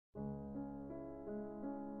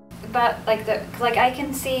about like I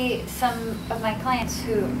can see some of my clients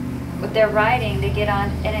who, with their riding, they get on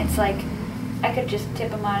and it's like I could just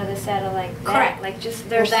tip them out of the saddle like that. Correct. Like just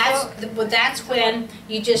they're that's when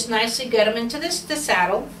you just nicely get them into the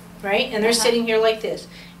saddle, right? And they're sitting here like this,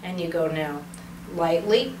 and you go now,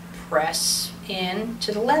 lightly press in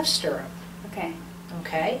to the left stirrup. Okay.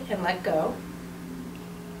 Okay, and let go.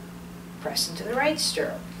 Press into the right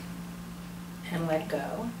stirrup, and let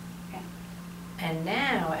go. Okay. And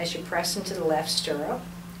now, as you press into the left stirrup,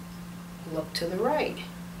 look to the right.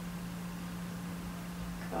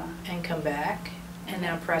 Cool. And come back, and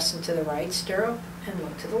now press into the right stirrup and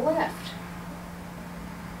look to the left.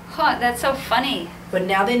 Huh, that's so funny. But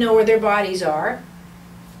now they know where their bodies are.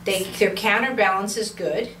 Their counterbalance is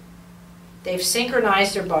good. They've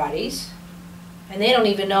synchronized their bodies, and they don't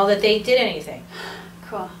even know that they did anything.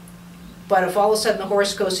 Cool. But if all of a sudden the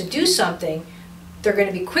horse goes to do something, they're going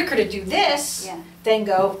to be quicker to do this than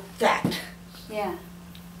go that. Yeah.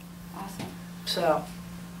 Awesome. So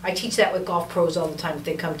I teach that with golf pros all the time. If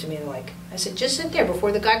they come to me and they're like, I said, just sit there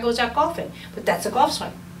before the guy goes out golfing. But that's a golf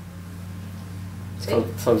swing. So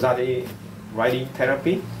is that a riding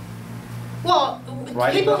therapy? Well,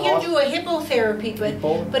 Riding people the here horse? do a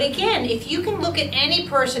hippotherapy, but again, if you can look at any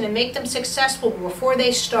person and make them successful before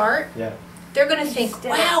they start, they're going to think,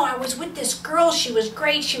 wow, I was with this girl, she was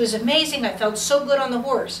great, she was amazing, I felt so good on the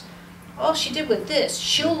horse. All she did with this,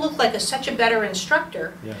 she'll look like such a better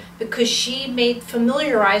instructor because she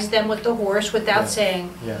familiarized them with the horse without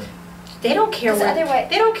saying, they don't care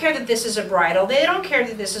they don't care that this is a bridle, they don't care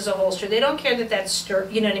that this is a holster, they don't care that that's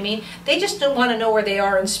stirrup, you know what I mean? They just don't want to know where they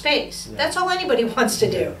are in space. That's all anybody wants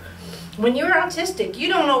to do. When you're autistic, you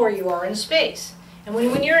don't know where you are in space. And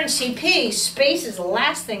when you're in CP, space is the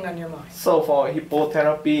last thing on your mind. So for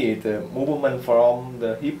hippotherapy, the movement from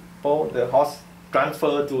the hippo, the horse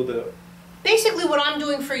transfer to the... Basically what I'm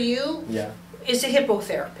doing for you is a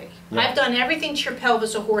hippotherapy. I've done everything to your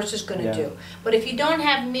pelvis a horse is going to do. But if you don't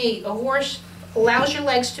have me, a horse allows your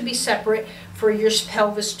legs to be separate for your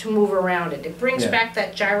pelvis to move around it. It brings back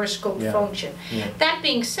that gyroscope function. That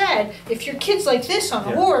being said, if your kid's like this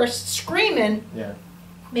on a horse, screaming,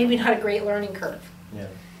 maybe not a great learning curve.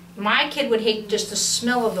 My kid would hate just the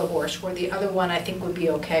smell of the horse, where the other one I think would be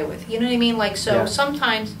okay with. You know what I mean? Like, so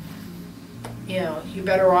sometimes, you know, you're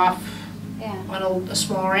better off on a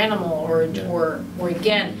smaller animal, or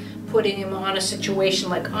again, putting him on a situation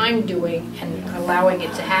like I'm doing and allowing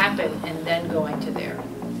it to happen and then going to there.